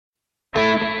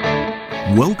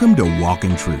Welcome to Walk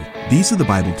in Truth. These are the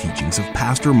Bible teachings of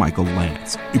Pastor Michael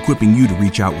Lance, equipping you to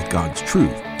reach out with God's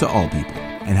truth to all people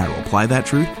and how to apply that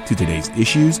truth to today's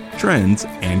issues, trends,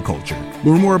 and culture.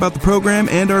 Learn more about the program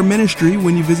and our ministry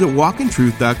when you visit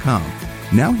walkintruth.com.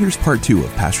 Now here's part 2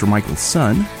 of Pastor Michael's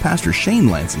son, Pastor Shane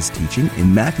Lance's teaching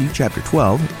in Matthew chapter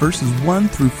 12, verses 1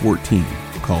 through 14,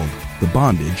 called The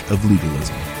Bondage of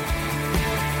Legalism.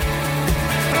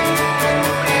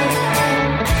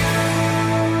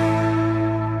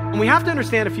 We have to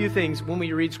understand a few things when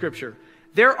we read Scripture.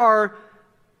 There are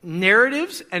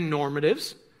narratives and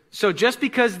normatives. So just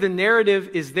because the narrative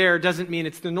is there doesn't mean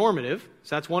it's the normative.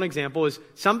 So that's one example, is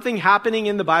something happening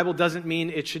in the Bible doesn't mean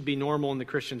it should be normal in the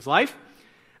Christian's life.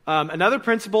 Another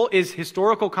principle is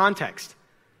historical context.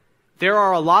 There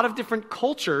are a lot of different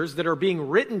cultures that are being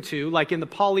written to, like in the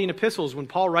Pauline epistles, when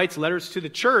Paul writes letters to the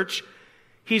church,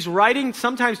 he's writing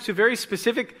sometimes to very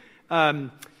specific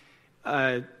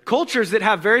cultures that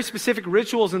have very specific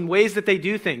rituals and ways that they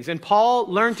do things. And Paul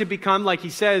learned to become, like he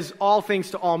says, all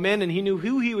things to all men, and he knew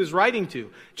who he was writing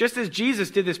to. Just as Jesus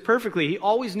did this perfectly, he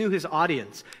always knew his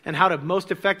audience and how to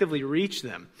most effectively reach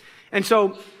them. And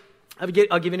so, I'll give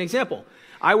you an example.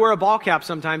 I wear a ball cap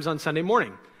sometimes on Sunday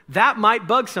morning. That might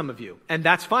bug some of you, and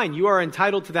that's fine. You are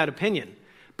entitled to that opinion.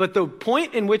 But the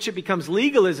point in which it becomes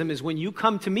legalism is when you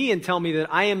come to me and tell me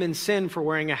that I am in sin for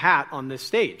wearing a hat on this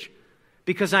stage.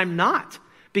 Because I'm not.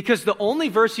 Because the only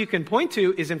verse you can point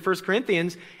to is in 1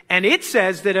 Corinthians, and it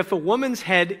says that if a woman's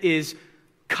head is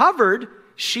covered,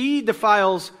 she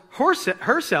defiles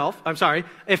herself.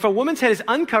 If a woman's head is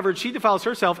uncovered, she defiles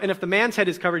herself, and if the man's head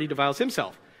is covered, he defiles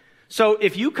himself. So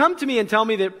if you come to me and tell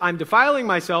me that I'm defiling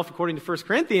myself, according to 1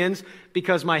 Corinthians,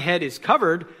 because my head is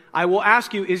covered, I will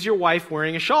ask you, is your wife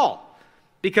wearing a shawl?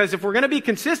 Because if we're going to be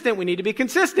consistent, we need to be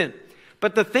consistent.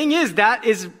 But the thing is, that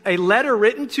is a letter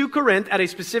written to Corinth at a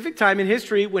specific time in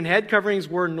history when head coverings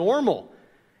were normal.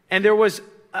 And there was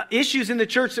issues in the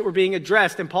church that were being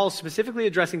addressed, and Paul's specifically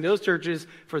addressing those churches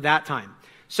for that time.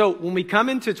 So when we come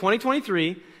into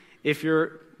 2023, if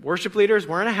your worship leader is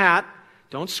wearing a hat,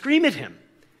 don't scream at him,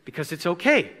 because it's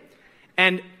okay.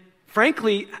 And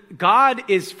frankly, God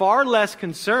is far less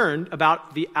concerned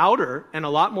about the outer and a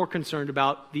lot more concerned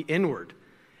about the inward.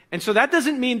 And so that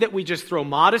doesn't mean that we just throw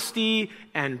modesty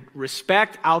and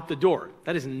respect out the door.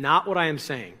 That is not what I am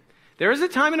saying. There is a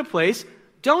time and a place.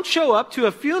 Don't show up to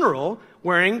a funeral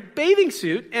wearing bathing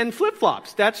suit and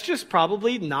flip-flops. That's just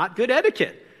probably not good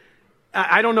etiquette.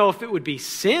 I don't know if it would be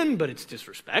sin, but it's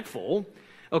disrespectful.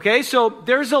 Okay, so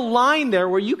there's a line there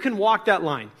where you can walk that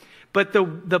line. But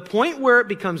the point where it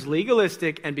becomes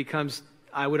legalistic and becomes,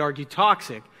 I would argue,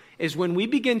 toxic, is when we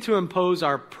begin to impose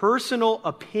our personal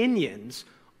opinions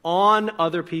on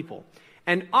other people.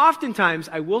 And oftentimes,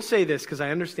 I will say this because I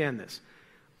understand this,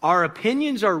 our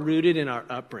opinions are rooted in our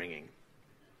upbringing.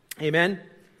 Amen?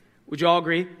 Would you all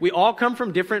agree? We all come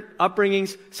from different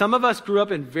upbringings. Some of us grew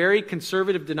up in very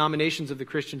conservative denominations of the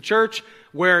Christian church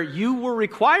where you were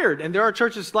required, and there are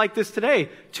churches like this today,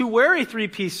 to wear a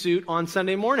 3-piece suit on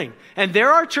Sunday morning. And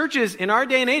there are churches in our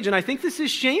day and age, and I think this is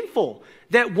shameful,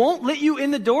 that won't let you in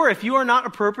the door if you are not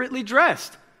appropriately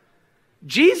dressed.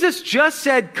 Jesus just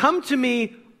said, "Come to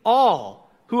me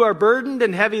all who are burdened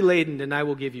and heavy laden, and I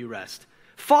will give you rest."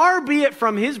 Far be it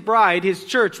from his bride, his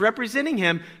church, representing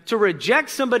him, to reject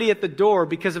somebody at the door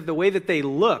because of the way that they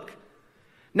look.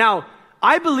 Now,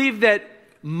 I believe that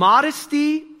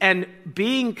modesty and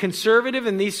being conservative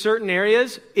in these certain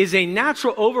areas is a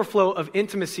natural overflow of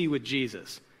intimacy with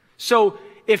Jesus. So,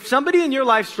 if somebody in your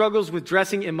life struggles with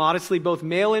dressing immodestly, both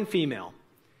male and female,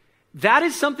 that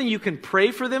is something you can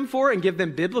pray for them for and give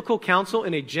them biblical counsel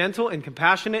in a gentle and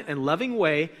compassionate and loving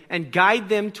way and guide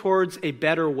them towards a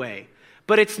better way.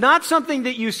 But it's not something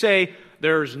that you say,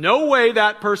 there's no way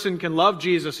that person can love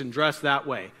Jesus and dress that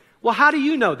way. Well, how do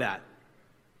you know that?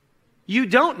 You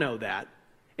don't know that.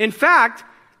 In fact,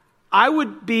 I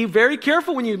would be very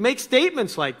careful when you make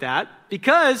statements like that,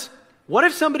 because what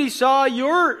if somebody saw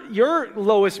your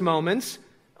lowest moments?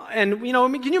 And, you know,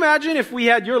 can you imagine if we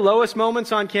had your lowest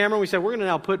moments on camera and we said, we're going to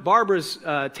now put Barbara's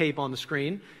tape on the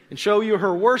screen and show you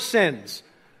her worst sins?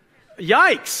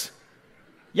 Yikes.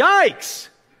 Yikes.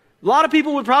 A lot of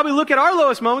people would probably look at our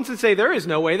lowest moments and say, there is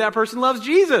no way that person loves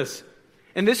Jesus.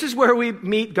 And this is where we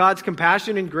meet God's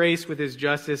compassion and grace with his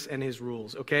justice and his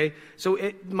rules, okay? So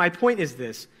my point is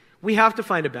this. We have to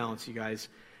find a balance, you guys.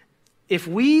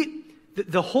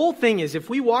 The whole thing is,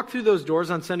 if we walk through those doors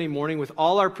on Sunday morning with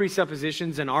all our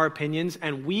presuppositions and our opinions,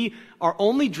 and we are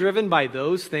only driven by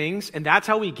those things, and that's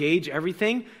how we gauge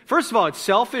everything, first of all, it's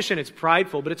selfish and it's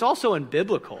prideful, but it's also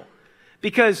unbiblical.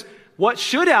 Because What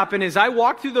should happen is I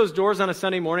walk through those doors on a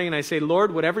Sunday morning and I say,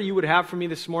 Lord, whatever you would have for me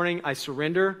this morning, I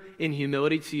surrender in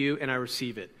humility to you and I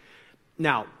receive it.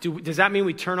 Now, does that mean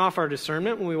we turn off our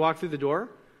discernment when we walk through the door?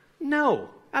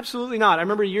 No, absolutely not. I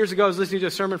remember years ago I was listening to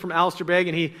a sermon from Alistair Begg,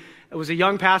 and he was a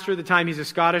young pastor at the time. He's a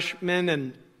Scottishman,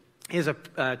 and he has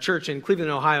a church in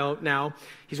Cleveland, Ohio now.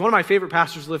 He's one of my favorite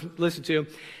pastors to listen to.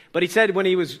 But he said when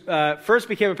he was first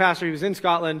became a pastor, he was in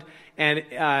Scotland,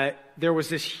 and there was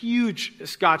this huge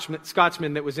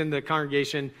Scotsman that was in the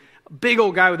congregation, a big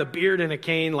old guy with a beard and a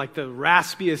cane, like the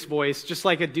raspiest voice, just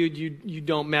like a dude you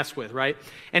don't mess with, right?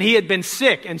 And he had been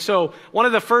sick. And so one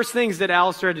of the first things that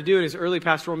Alistair had to do in his early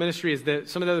pastoral ministry is that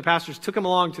some of the other pastors took him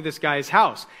along to this guy's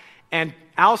house. And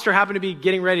Alistair happened to be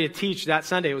getting ready to teach that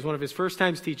Sunday. It was one of his first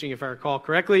times teaching, if I recall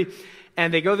correctly.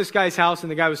 And they go to this guy's house,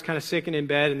 and the guy was kind of sick and in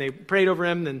bed, and they prayed over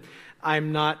him. And I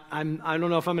don't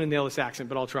know if I'm going to nail this accent,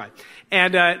 but I'll try.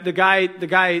 And the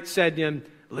guy said,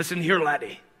 listen here,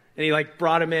 laddie. And he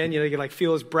brought him in, you could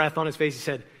feel his breath on his face. He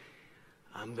said,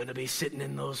 I'm going to be sitting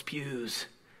in those pews.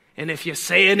 And if you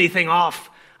say anything off,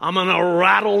 I'm going to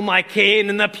rattle my cane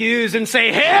in the pews and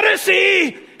say,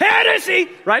 heresy, heresy,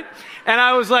 right? And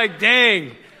I was like,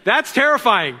 dang, that's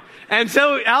terrifying. And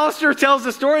so Alistair tells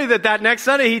the story that next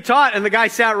Sunday he taught, and the guy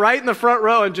sat right in the front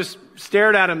row and just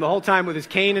stared at him the whole time with his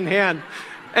cane in hand.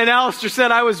 And Alistair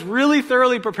said, I was really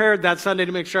thoroughly prepared that Sunday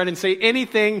to make sure I didn't say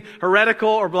anything heretical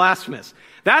or blasphemous.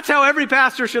 That's how every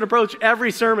pastor should approach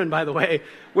every sermon, by the way,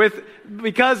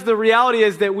 because the reality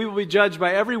is that we will be judged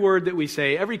by every word that we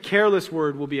say. Every careless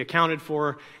word will be accounted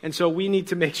for. And so we need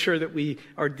to make sure that we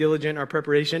are diligent in our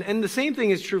preparation. And the same thing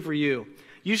is true for you.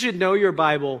 You should know your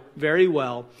Bible very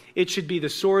well. It should be the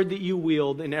sword that you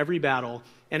wield in every battle,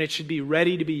 and it should be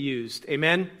ready to be used.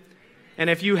 Amen? And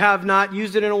if you have not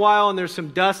used it in a while and there's some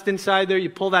dust inside there, you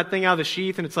pull that thing out of the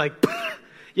sheath and it's like,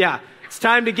 yeah, it's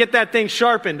time to get that thing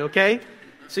sharpened, okay?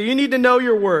 So you need to know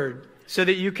your word so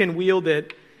that you can wield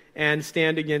it and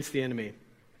stand against the enemy.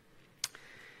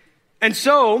 And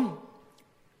so,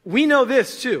 we know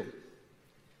this too.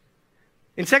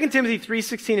 In 2 Timothy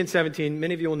 3:16 and 17,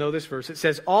 many of you will know this verse. It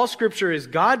says, all Scripture is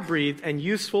God-breathed and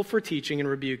useful for teaching and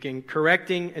rebuking,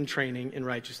 correcting and training in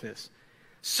righteousness,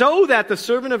 so that the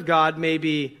servant of God may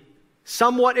be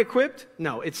somewhat equipped.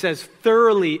 No, it says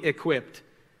thoroughly equipped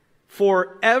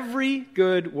for every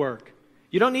good work.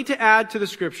 You don't need to add to the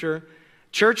Scripture.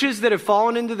 Churches that have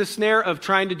fallen into the snare of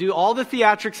trying to do all the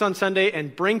theatrics on Sunday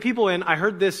and bring people in. I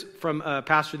heard this from a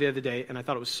pastor the other day, and I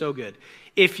thought it was so good.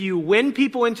 If you win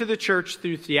people into the church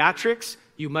through theatrics,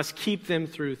 you must keep them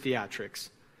through theatrics.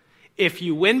 If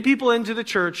you win people into the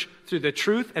church through the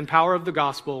truth and power of the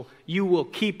gospel, you will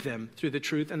keep them through the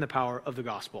truth and the power of the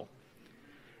gospel.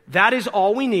 That is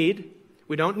all we need.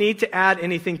 We don't need to add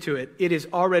anything to it. It is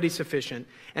already sufficient.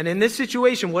 And in this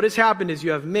situation, what has happened is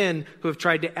you have men who have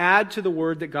tried to add to the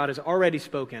word that God has already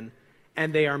spoken,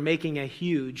 and they are making a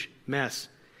huge mess.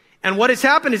 And what has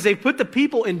happened is they've put the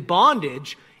people in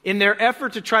bondage in their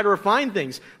effort to try to refine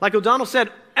things. Like O'Donnell said,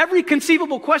 every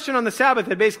conceivable question on the Sabbath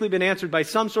had basically been answered by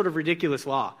some sort of ridiculous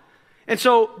law. And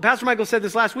so, Pastor Michael said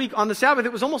this last week, on the Sabbath,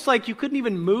 it was almost like you couldn't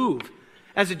even move.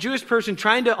 As a Jewish person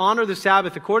trying to honor the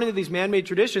Sabbath according to these man-made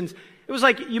traditions, it was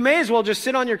like you may as well just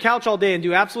sit on your couch all day and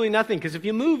do absolutely nothing, because if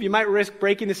you move, you might risk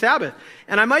breaking the Sabbath.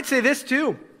 And I might say this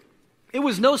too. It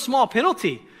was no small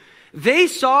penalty. They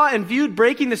saw and viewed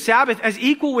breaking the Sabbath as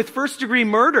equal with first-degree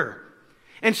murder.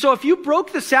 And so if you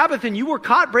broke the Sabbath and you were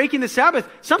caught breaking the Sabbath,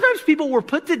 sometimes people were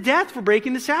put to death for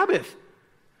breaking the Sabbath.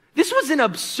 This was an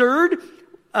absurd,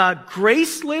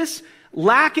 graceless,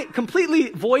 completely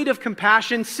void of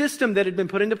compassion system that had been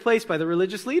put into place by the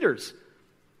religious leaders.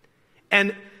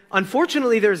 And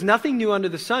unfortunately, there's nothing new under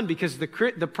the sun, because the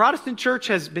Protestant church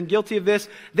has been guilty of this.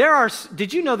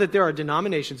 Did you know that there are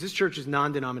denominations? This church is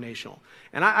non-denominational.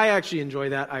 And I actually enjoy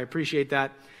that. I appreciate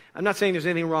that. I'm not saying there's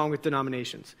anything wrong with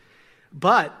denominations.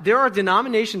 But there are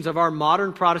denominations of our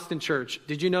modern Protestant church,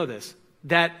 did you know this,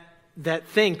 that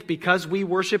think because we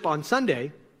worship on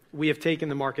Sunday, we have taken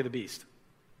the mark of the beast.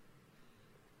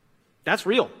 That's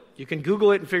real. You can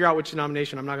Google it and figure out which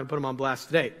denomination. I'm not going to put them on blast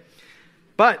today.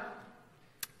 But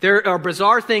there are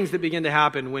bizarre things that begin to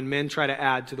happen when men try to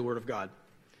add to the Word of God.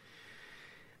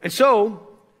 And so,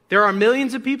 there are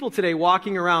millions of people today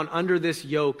walking around under this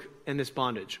yoke and this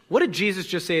bondage. What did Jesus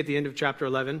just say at the end of chapter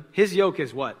 11? His yoke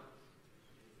is what?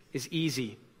 Is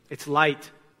easy. It's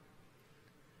light.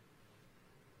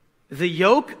 The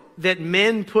yoke that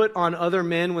men put on other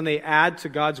men when they add to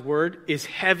God's Word is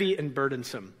heavy and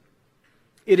burdensome.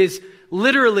 It is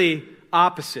literally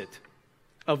opposite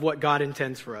of what God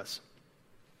intends for us.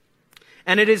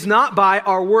 And it is not by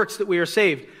our works that we are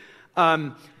saved.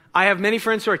 I have many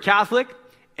friends who are Catholic,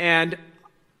 And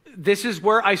this is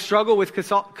where I struggle with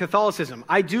Catholicism.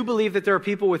 I do believe that there are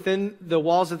people within the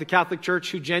walls of the Catholic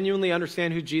Church who genuinely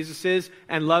understand who Jesus is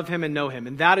and love him and know him.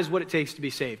 And that is what it takes to be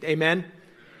saved. Amen?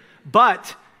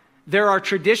 But there are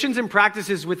traditions and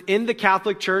practices within the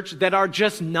Catholic Church that are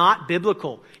just not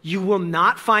biblical. You will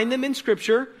not find them in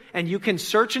Scripture, and you can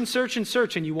search and search and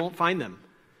search, and you won't find them.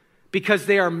 Because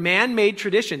they are man-made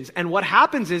traditions. And what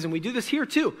happens is, and we do this here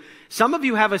too, some of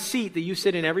you have a seat that you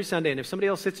sit in every Sunday, and if somebody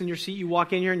else sits in your seat, you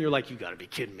walk in here and you're like, you gotta be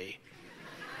kidding me.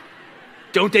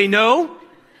 Don't they know?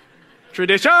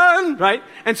 Tradition, right?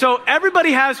 And so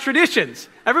everybody has traditions.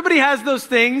 Everybody has those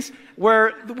things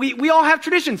where we all have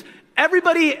traditions.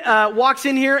 Everybody walks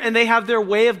in here and they have their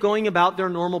way of going about their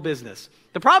normal business.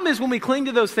 The problem is when we cling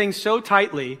to those things so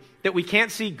tightly that we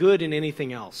can't see good in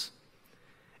anything else.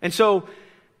 And so,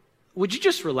 would you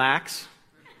just relax?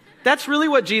 That's really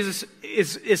what Jesus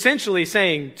is essentially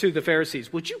saying to the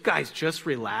Pharisees. Would you guys just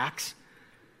relax?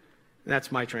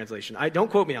 That's my translation. Don't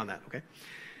quote me on that, okay?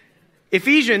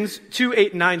 Ephesians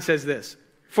 2:8-9 says this,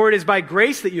 "For it is by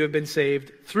grace that you have been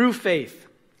saved through faith,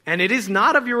 and it is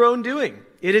not of your own doing.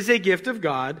 It is a gift of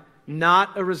God,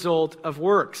 not a result of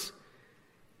works.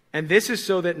 And this is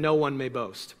so that no one may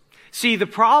boast." See, the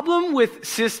problem with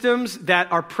systems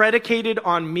that are predicated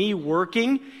on me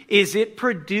working is it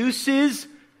produces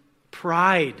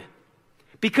pride.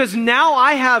 Because now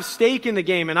I have stake in the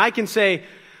game and I can say,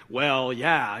 well,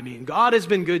 yeah, God has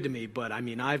been good to me, but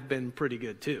I've been pretty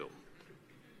good too.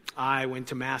 I went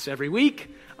to Mass every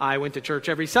week. I went to church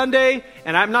every Sunday.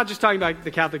 And I'm not just talking about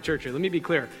the Catholic Church here. Let me be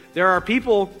clear. There are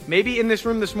people, maybe in this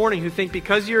room this morning, who think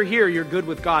because you're here, you're good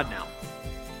with God now.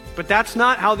 But that's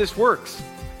not how this works.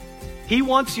 He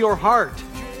wants your heart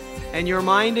and your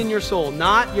mind and your soul,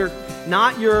 not your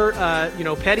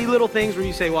petty little things where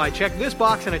you say, well, I checked this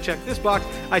box and I checked this box.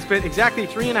 I spent exactly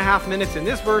 3.5 minutes in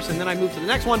this verse and then I moved to the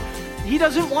next one. He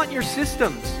doesn't want your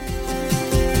systems.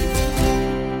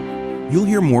 You'll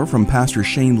hear more from Pastor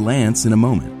Shane Lance in a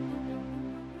moment.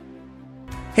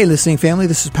 Hey, listening family,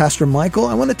 this is Pastor Michael.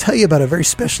 I want to tell you about a very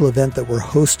special event that we're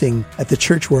hosting at the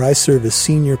church where I serve as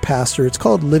senior pastor. It's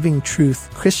called Living Truth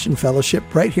Christian Fellowship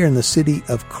right here in the city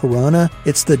of Corona.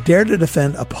 It's the Dare to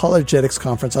Defend Apologetics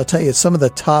Conference. I'll tell you, it's some of the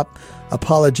top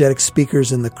apologetic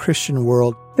speakers in the Christian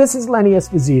world. This is Lenny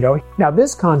Esposito. Now,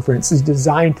 this conference is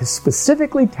designed to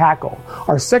specifically tackle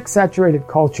our sex-saturated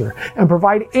culture and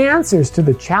provide answers to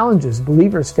the challenges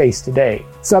believers face today.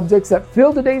 Subjects that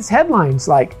fill today's headlines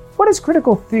like, what is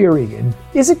critical theory and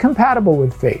is it compatible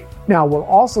with faith? Now, we'll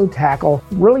also tackle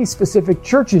really specific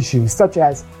church issues such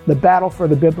as the battle for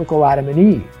the biblical Adam and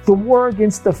Eve, the war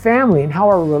against the family and how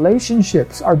our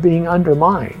relationships are being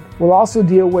undermined. We'll also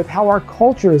deal with how our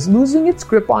culture is losing its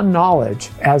grip on knowledge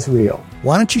as real.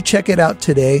 Why don't you check it out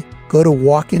today? Go to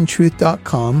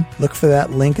walkintruth.com, look for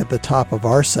that link at the top of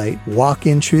our site,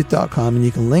 walkintruth.com, and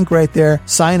you can link right there,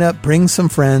 sign up, bring some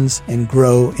friends, and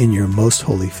grow in your most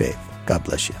holy faith. God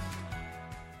bless you.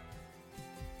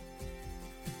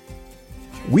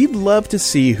 We'd love to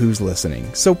see who's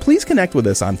listening, so please connect with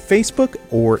us on Facebook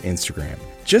or Instagram.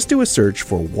 Just do a search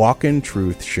for Walk in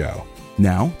Truth Show.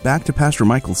 Now, back to Pastor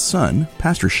Michael's son,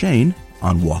 Pastor Shane,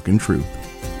 on Walk in Truth.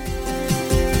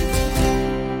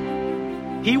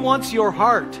 He wants your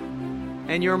heart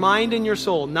and your mind and your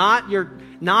soul, not your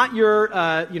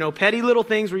petty little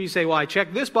things where you say, well, I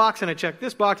checked this box and I checked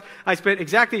this box. I spent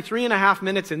exactly 3.5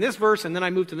 minutes in this verse and then I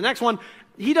moved to the next one.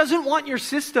 He doesn't want your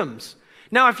systems.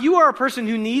 Now, if you are a person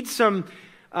who needs some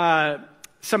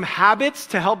habits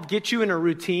to help get you in a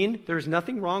routine, there's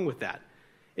nothing wrong with that.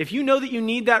 If you know that you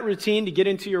need that routine to get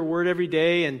into your word every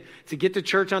day and to get to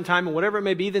church on time or whatever it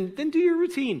may be, then do your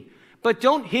routine. But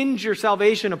don't hinge your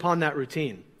salvation upon that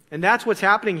routine. And that's what's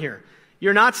happening here.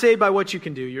 You're not saved by what you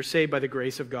can do. You're saved by the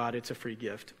grace of God. It's a free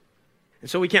gift. And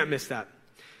so we can't miss that.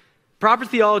 Proper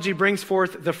theology brings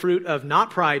forth the fruit of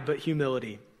not pride, but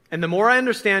humility. And the more I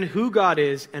understand who God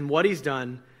is and what he's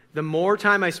done, the more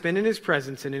time I spend in his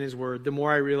presence and in his word, the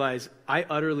more I realize I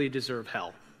utterly deserve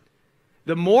hell.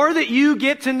 The more that you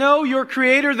get to know your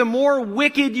Creator, the more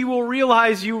wicked you will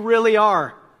realize you really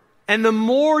are. And the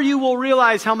more you will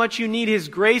realize how much you need his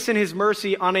grace and his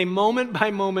mercy on a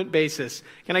moment-by-moment basis.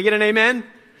 Can I get an amen?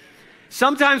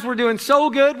 Sometimes we're doing so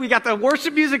good, we got the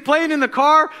worship music playing in the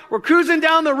car, we're cruising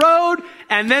down the road,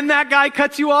 and then that guy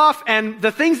cuts you off, and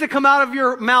the things that come out of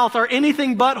your mouth are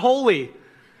anything but holy.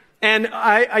 And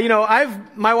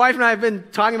my wife and I have been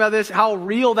talking about this, how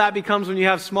real that becomes when you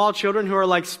have small children who are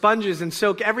like sponges and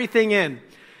soak everything in.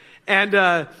 And,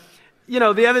 the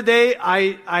other day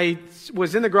I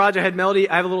was in the garage, I had Melody,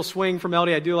 I have a little swing for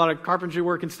Melody, I do a lot of carpentry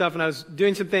work and stuff, and I was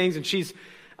doing some things, and she's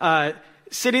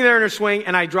sitting there in her swing,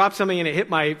 and I dropped something and it hit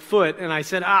my foot, and I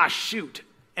said, shoot.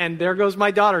 And there goes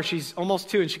my daughter. She's almost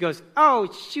 2, and she goes,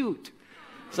 oh, shoot.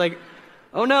 It's like,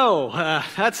 oh no,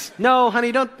 no,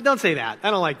 honey, don't say that.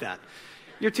 I don't like that.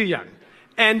 You're too young.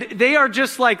 And they are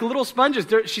just like little sponges.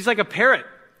 She's like a parrot.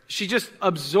 She just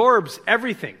absorbs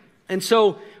everything. And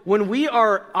so when we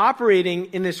are operating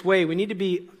in this way, we need to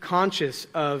be conscious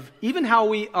of even how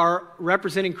we are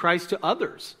representing Christ to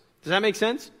others. Does that make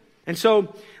sense? And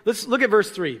so let's look at verse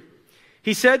 3.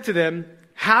 He said to them,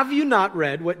 have you not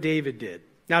read what David did?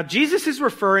 Now, Jesus is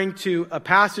referring to a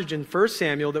passage in 1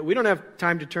 Samuel that we don't have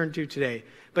time to turn to today.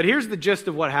 But here's the gist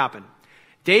of what happened.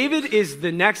 David is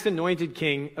the next anointed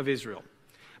king of Israel.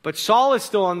 But Saul is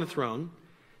still on the throne.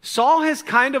 Saul has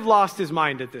kind of lost his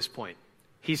mind at this point.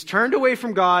 He's turned away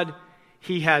from God.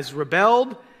 He has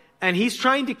rebelled. And he's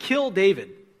trying to kill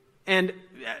David. And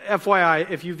FYI,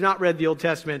 if you've not read the Old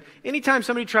Testament, anytime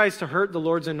somebody tries to hurt the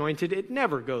Lord's anointed, it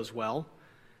never goes well.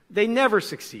 They never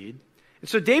succeed. And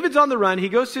so David's on the run. He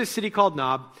goes to a city called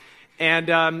Nob.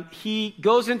 And he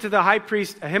goes into the high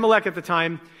priest, Ahimelech at the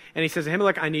time, and he says,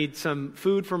 Ahimelech, I need some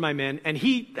food for my men. And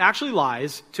he actually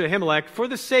lies to Ahimelech for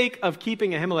the sake of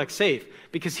keeping Ahimelech safe.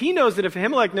 Because he knows that if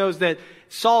Ahimelech knows that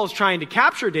Saul is trying to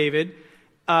capture David,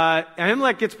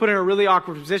 Ahimelech gets put in a really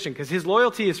awkward position because his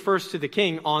loyalty is first to the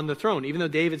king on the throne, even though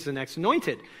David's the next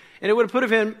anointed. And it would have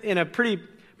put him in a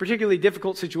particularly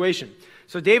difficult situation.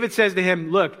 So David says to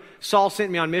him, look, Saul sent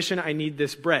me on mission. I need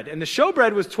this bread. And the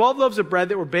showbread was 12 loaves of bread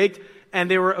that were baked, and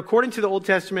they were, according to the Old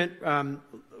Testament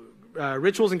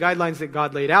rituals and guidelines that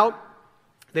God laid out,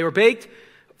 they were baked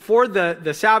for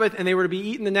the Sabbath, and they were to be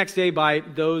eaten the next day by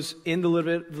those in the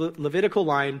Levitical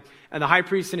line, and the high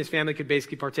priest and his family could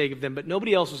basically partake of them, but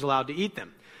nobody else was allowed to eat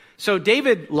them. So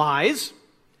David lies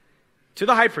to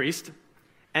the high priest,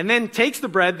 and then takes the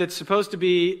bread that's supposed to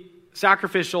be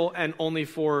sacrificial and only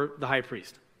for the high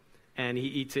priest, and he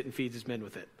eats it and feeds his men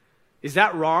with it. Is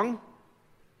that wrong?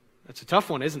 That's a tough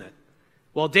one, isn't it?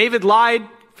 Well, David lied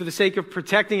for the sake of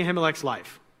protecting Ahimelech's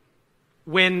life.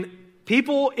 When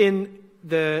people in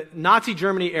the Nazi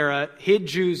Germany era hid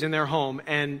Jews in their home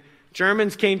and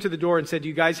Germans came to the door and said, do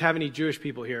you guys have any Jewish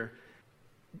people here?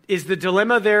 Is the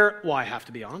dilemma there, well, I have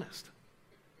to be honest?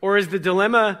 Or is the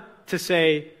dilemma to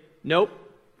say, nope,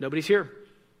 nobody's here?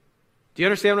 Do you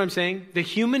understand what I'm saying? The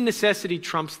human necessity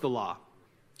trumps the law.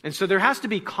 And so there has to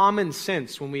be common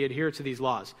sense when we adhere to these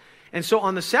laws. And so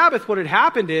on the Sabbath, what had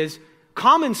happened is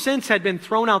common sense had been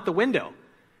thrown out the window.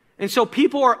 And so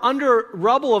people are under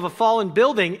rubble of a fallen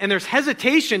building, and there's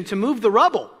hesitation to move the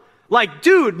rubble. Like,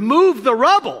 dude, move the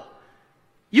rubble.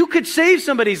 You could save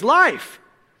somebody's life.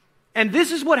 And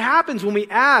this is what happens when we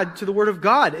add to the Word of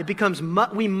God. It becomes,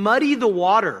 we muddy the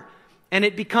water, and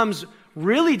it becomes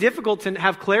really difficult to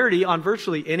have clarity on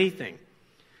virtually anything.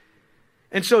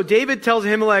 And so David tells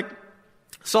Ahimelech,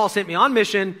 Saul sent me on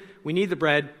mission. We need the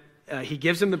bread. He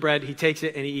gives him the bread, he takes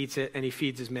it, and he eats it, and he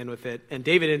feeds his men with it. And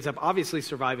David ends up obviously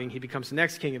surviving. He becomes the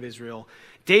next king of Israel.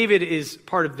 David is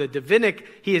part of the Davidic,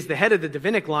 he is the head of the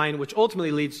Davidic line, which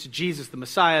ultimately leads to Jesus, the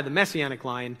Messiah, the Messianic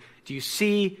line. Do you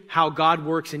see how God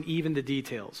works in even the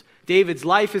details? David's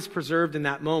life is preserved in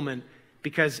that moment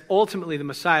because ultimately the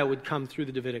Messiah would come through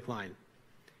the Davidic line.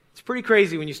 It's pretty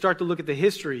crazy when you start to look at the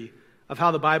history of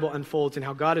how the Bible unfolds and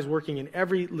how God is working in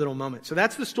every little moment. So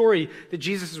that's the story that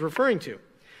Jesus is referring to.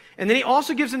 And then he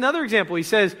also gives another example. He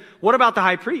says, what about the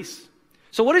high priest?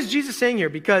 So what is Jesus saying here?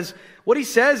 Because what he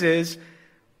says is,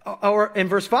 or in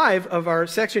verse 5 of our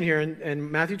section here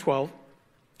in Matthew 12,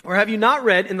 or have you not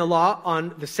read in the law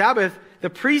on the Sabbath, the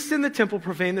priests in the temple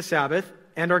profane the Sabbath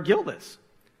and are guiltless?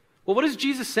 Well, what is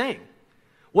Jesus saying?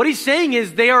 What he's saying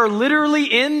is they are literally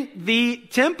in the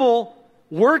temple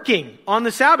working on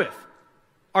the Sabbath.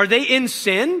 Are they in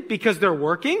sin because they're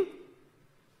working?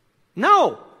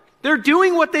 No. They're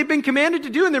doing what they've been commanded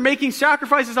to do, and they're making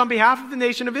sacrifices on behalf of the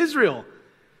nation of Israel.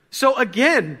 So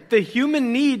again, the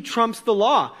human need trumps the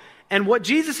law. And what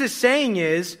Jesus is saying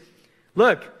is,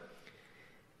 look,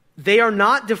 they are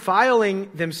not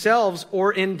defiling themselves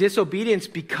or in disobedience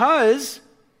because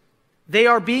they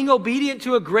are being obedient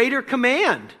to a greater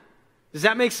command. Does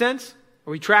that make sense?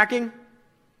 Are we tracking?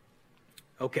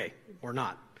 Okay, or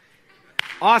not.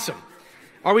 Awesome.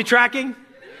 Are we tracking?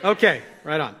 Okay,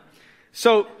 right on.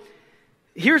 So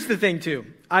here's the thing too.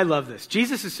 I love this.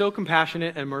 Jesus is so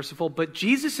compassionate and merciful, but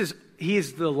he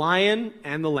is the lion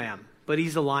and the lamb, but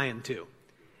he's a lion too.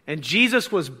 And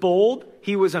Jesus was bold.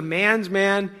 He was a man's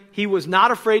man. He was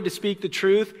not afraid to speak the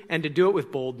truth and to do it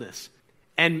with boldness.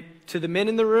 And to the men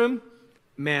in the room,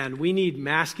 man, we need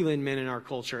masculine men in our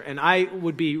culture. And I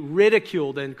would be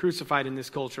ridiculed and crucified in this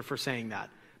culture for saying that.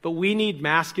 But we need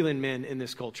masculine men in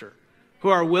this culture. who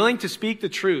are willing to speak the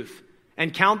truth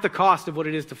and count the cost of what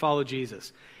it is to follow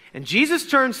Jesus. And Jesus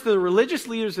turns to the religious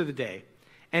leaders of the day,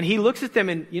 and he looks at them,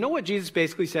 and you know what Jesus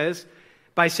basically says?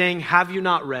 By saying, have you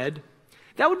not read?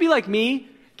 That would be like me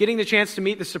getting the chance to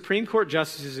meet the Supreme Court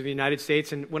justices of the United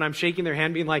States, and when I'm shaking their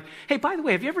hand being like, hey, by the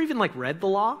way, have you ever even read the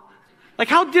law?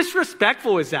 How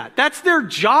disrespectful is that? That's their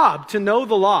job, to know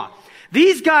the law.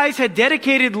 These guys had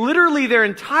dedicated literally their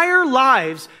entire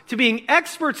lives to being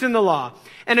experts in the law.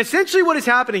 And essentially what is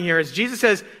happening here is Jesus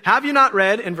says, have you not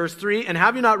read in verse 3 and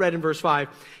have you not read in verse 5?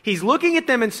 He's looking at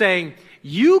them and saying,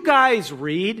 you guys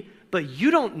read, but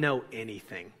you don't know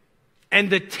anything. And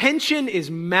the tension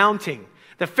is mounting.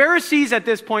 The Pharisees at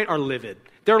this point are livid.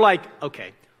 They're like,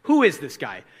 okay, who is this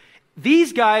guy?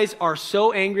 These guys are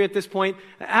so angry at this point.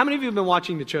 How many of you have been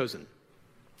watching The Chosen?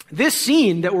 This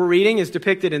scene that we're reading is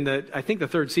depicted in the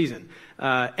third season.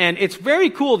 And it's very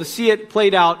cool to see it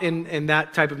played out in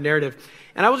that type of narrative.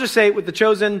 And I will just say with The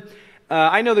Chosen,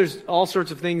 I know there's all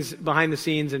sorts of things behind the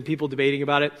scenes and people debating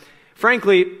about it.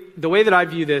 Frankly, the way that I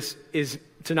view this is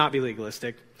to not be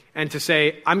legalistic and to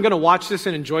say, I'm going to watch this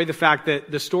and enjoy the fact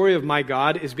that the story of my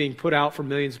God is being put out for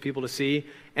millions of people to see.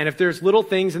 And if there's little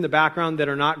things in the background that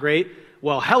are not great,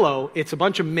 well, hello, it's a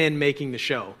bunch of men making the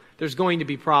show. There's going to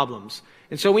be problems.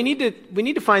 And so we need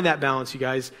to find that balance, you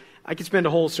guys. I could spend a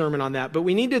whole sermon on that, but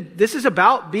this is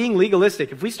about being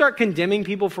legalistic. If we start condemning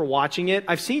people for watching it,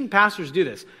 I've seen pastors do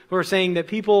this, who are saying that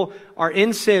people are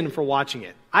in sin for watching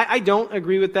it. I don't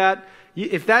agree with that.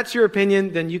 If that's your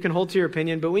opinion, then you can hold to your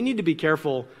opinion, but we need to be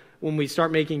careful when we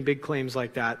start making big claims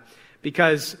like that,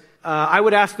 because I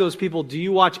would ask those people, do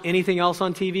you watch anything else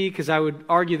on TV? Because I would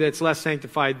argue that it's less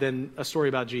sanctified than a story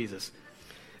about Jesus.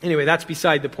 Anyway, that's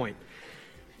beside the point.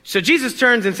 So Jesus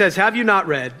turns and says, have you not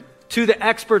read? To the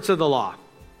experts of the law.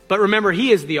 But remember,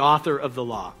 he is the author of the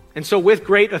law. And so with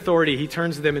great authority, he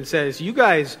turns to them and says, you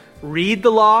guys read the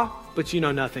law, but you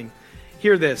know nothing.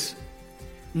 Hear this.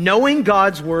 Knowing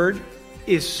God's word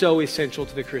is so essential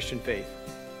to the Christian faith.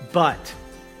 But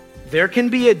there can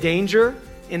be a danger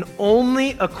in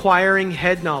only acquiring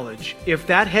head knowledge if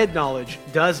that head knowledge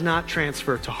does not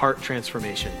transfer to heart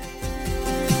transformation.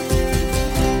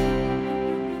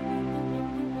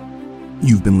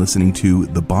 You've been listening to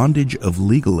The Bondage of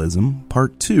Legalism,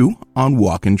 Part 2 on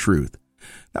Walk in Truth.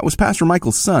 That was Pastor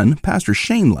Michael's son, Pastor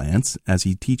Shane Lance, as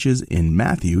he teaches in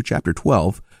Matthew chapter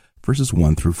 12, verses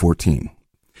 1 through 14.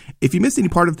 If you missed any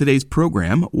part of today's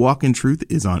program, Walk in Truth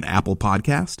is on Apple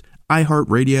Podcast,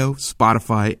 iHeartRadio,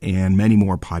 Spotify, and many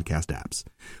more podcast apps.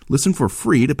 Listen for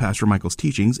free to Pastor Michael's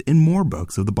teachings in more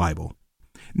books of the Bible.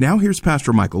 Now here's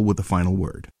Pastor Michael with the final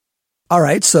word. All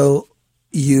right, so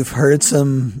you've heard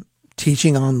some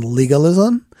teaching on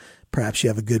legalism. Perhaps you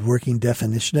have a good working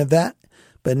definition of that.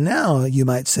 But now you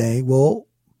might say, well,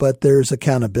 but there's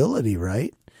accountability,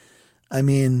 right? I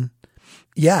mean,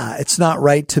 yeah, it's not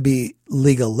right to be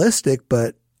legalistic,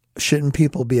 but shouldn't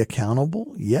people be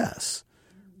accountable? Yes.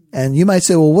 And you might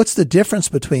say, well, what's the difference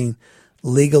between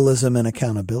legalism and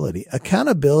accountability?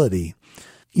 Accountability,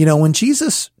 when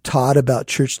Jesus taught about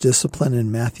church discipline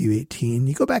in Matthew 18,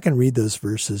 you go back and read those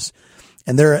verses,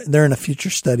 and they're in a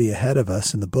future study ahead of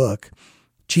us in the book.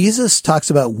 Jesus talks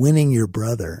about winning your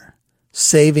brother,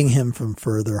 saving him from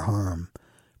further harm,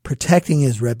 protecting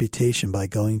his reputation by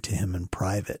going to him in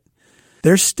private.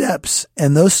 There's steps,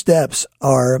 and those steps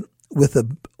are with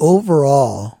an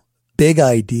overall big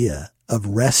idea of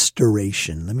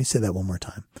restoration. Let me say that one more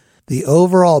time. The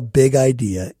overall big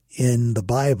idea in the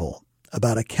Bible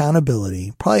about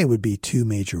accountability probably would be two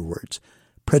major words.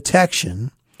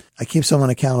 Protection. I keep someone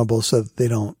accountable so that they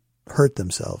don't hurt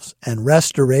themselves. And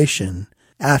restoration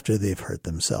after they've hurt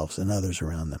themselves and others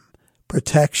around them.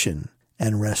 Protection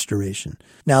and restoration.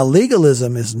 Now,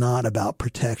 legalism is not about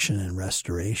protection and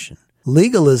restoration.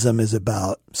 Legalism is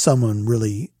about someone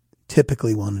really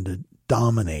typically wanting to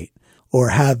dominate or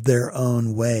have their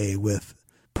own way with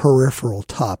peripheral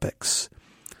topics.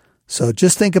 So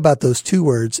just think about those two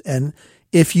words. And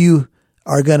if you're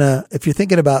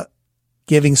thinking about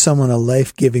giving someone a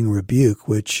life-giving rebuke,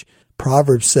 which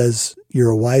Proverbs says you're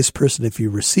a wise person if you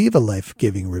receive a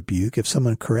life-giving rebuke. If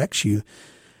someone corrects you,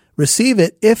 receive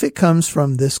it if it comes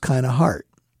from this kind of heart.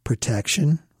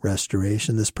 Protection,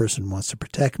 restoration. This person wants to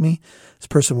protect me. This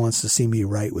person wants to see me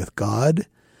right with God.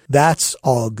 That's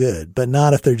all good, but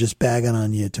not if they're just bagging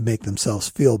on you to make themselves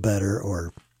feel better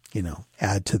or,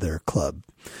 add to their club.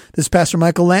 This is Pastor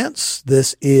Michael Lance.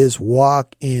 This is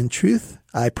Walk in Truth.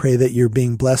 I pray that you're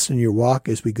being blessed in your walk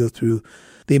as we go through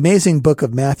the amazing book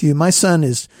of Matthew. My son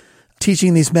is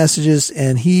teaching these messages,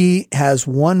 and he has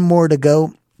one more to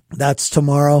go. That's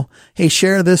tomorrow. Hey,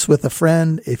 share this with a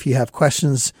friend. If you have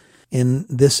questions, in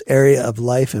this area of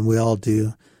life, and we all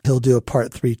do. He'll do a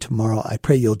part 3 tomorrow. I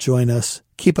pray you'll join us.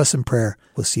 Keep us in prayer.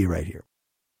 We'll see you right here.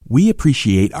 We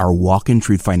appreciate our Walk in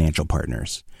Truth financial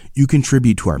partners. You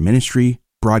contribute to our ministry,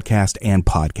 broadcast, and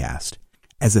podcast.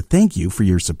 As a thank you for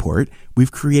your support,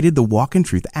 we've created the Walk in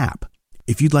Truth app.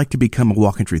 If you'd like to become a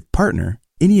Walk in Truth partner,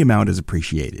 any amount is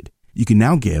appreciated. You can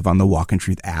now give on the Walk in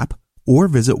Truth app or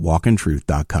visit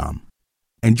walkintruth.com.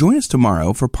 And join us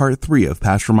tomorrow for part 3 of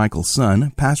Pastor Michael's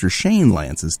son, Pastor Shane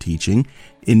Lance's teaching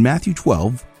in Matthew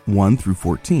 12, 1 through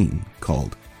 14,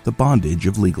 called The Bondage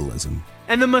of Legalism.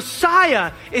 And the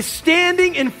Messiah is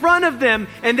standing in front of them,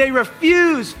 and they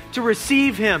refuse to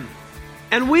receive him.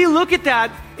 And we look at that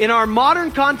in our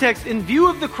modern context in view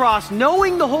of the cross,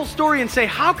 knowing the whole story, and say,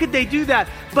 how could they do that?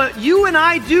 But you and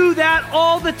I do that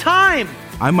all the time.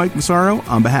 I'm Mike Massaro.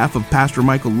 On behalf of Pastor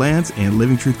Michael Lance and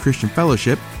Living Truth Christian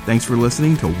Fellowship, thanks for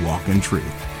listening to Walk in Truth,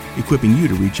 equipping you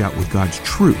to reach out with God's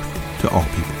truth to all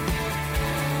people.